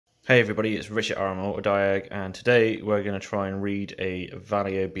Hey everybody, it's Richard RM Autodiag, and today we're going to try and read a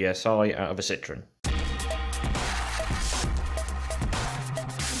Valeo BSI out of a Citroen.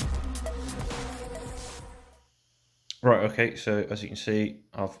 Right, okay, so as you can see,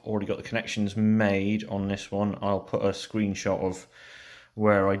 I've already got the connections made on this one. I'll put a screenshot of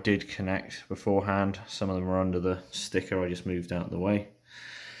where I did connect beforehand. Some of them are under the sticker I just moved out of the way.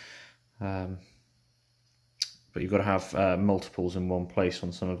 But you've got to have multiples in one place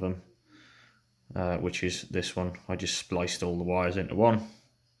on some of them. Which is this one. I just spliced all the wires into one,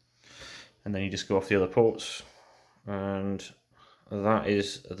 and then you just go off the other ports, and that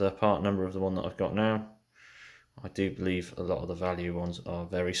is the part number of the one that I've got now. I do believe a lot of the value ones are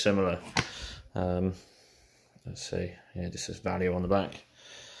very similar. Let's see, yeah, this says value on the back.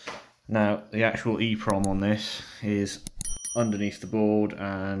 Now the actual EEPROM on this is underneath the board,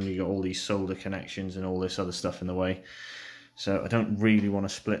 and you got all these solder connections and all this other stuff in the way, so I don't really want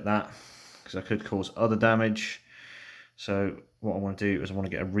to split that, because I could cause other damage. So what I want to do is I want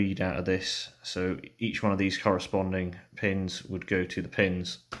to get a read out of this. So each one of these corresponding pins would go to the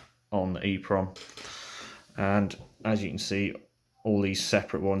pins on the EEPROM. And as you can see, all these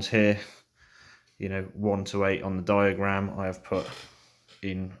separate ones here, you know, 1 to 8 on the diagram, I have put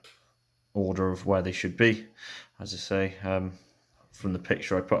in order of where they should be. As I say, from the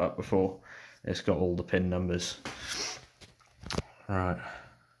picture I put up before, it's got all the pin numbers. Right.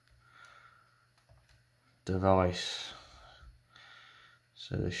 Device,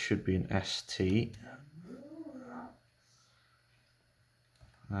 so there should be an ST,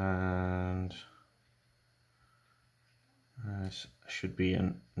 and there should be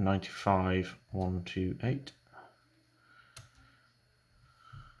a 95128.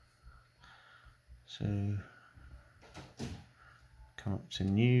 So come up to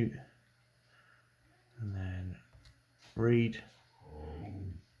new, and then read.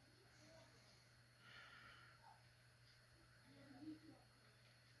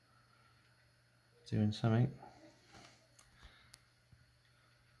 Doing something.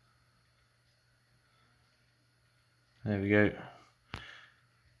 There we go.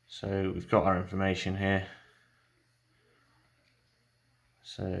 So we've got our information here.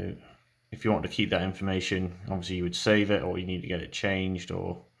 So if you want to keep that information, obviously you would save it, or you need to get it changed,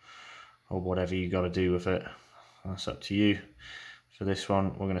 or whatever you got to do with it. That's up to you. For this one,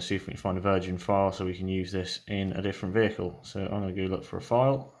 we're going to see if we can find a virgin file so we can use this in a different vehicle. So I'm going to go look for a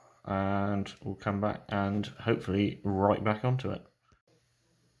file, and we'll come back and hopefully right back onto it.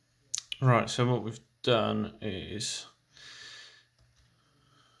 Right, so what we've done is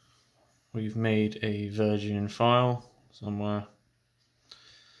we've made a virgin file somewhere.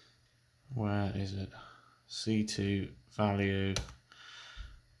 Where is it? C2 value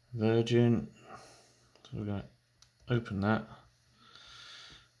virgin. So we're going to open that,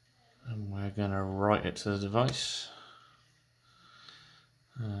 and we're going to write it to the device.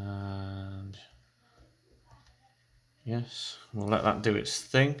 And yes, we'll let that do its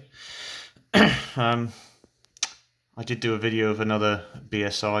thing. I did do a video of another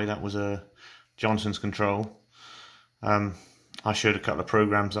BSI, that was a Johnson's control. I showed a couple of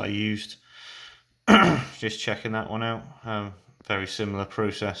programs that I used, just checking that one out. Very similar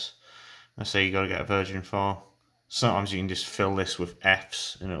process. I say you got to get a virgin file. Sometimes you can just fill this with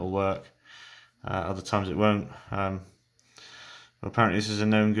Fs and it'll work. Other times it won't. But apparently this is a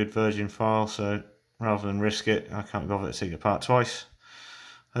known good virgin file, so rather than risk it, I can't bother to take it apart twice.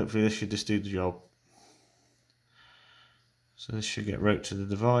 Hopefully this should just do the job. So this should get wrote to the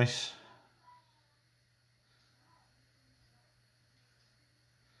device.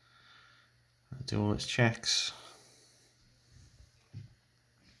 Do all its checks.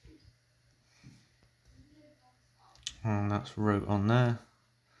 And that's wrote on there.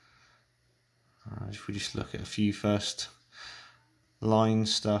 If we just look at a few first line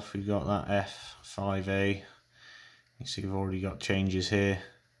stuff, we've got that F5A. You see we've already got changes here.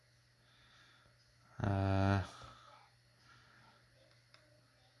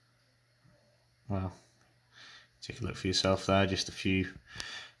 Well, take a look for yourself there, just a few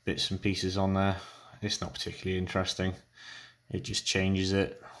bits and pieces on there. It's not particularly interesting. It just changes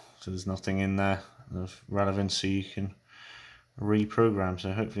it, so there's nothing in there of relevance, so you can reprogram.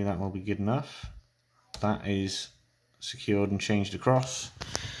 So hopefully that will be good enough. That is secured and changed across.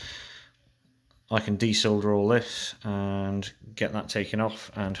 I can desolder all this and get that taken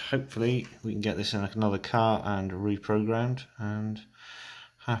off, and hopefully we can get this in another car and reprogrammed, and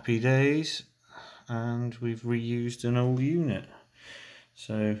happy days. And we've reused an old unit.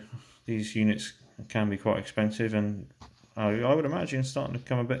 So these units can be quite expensive, and I would imagine starting to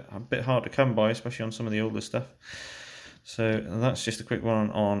become a bit hard to come by, especially on some of the older stuff. So that's just a quick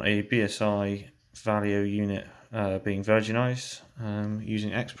one on a BSI valeo unit being virginized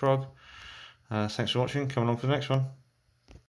using Xprog. Thanks for watching. Come along for the next one.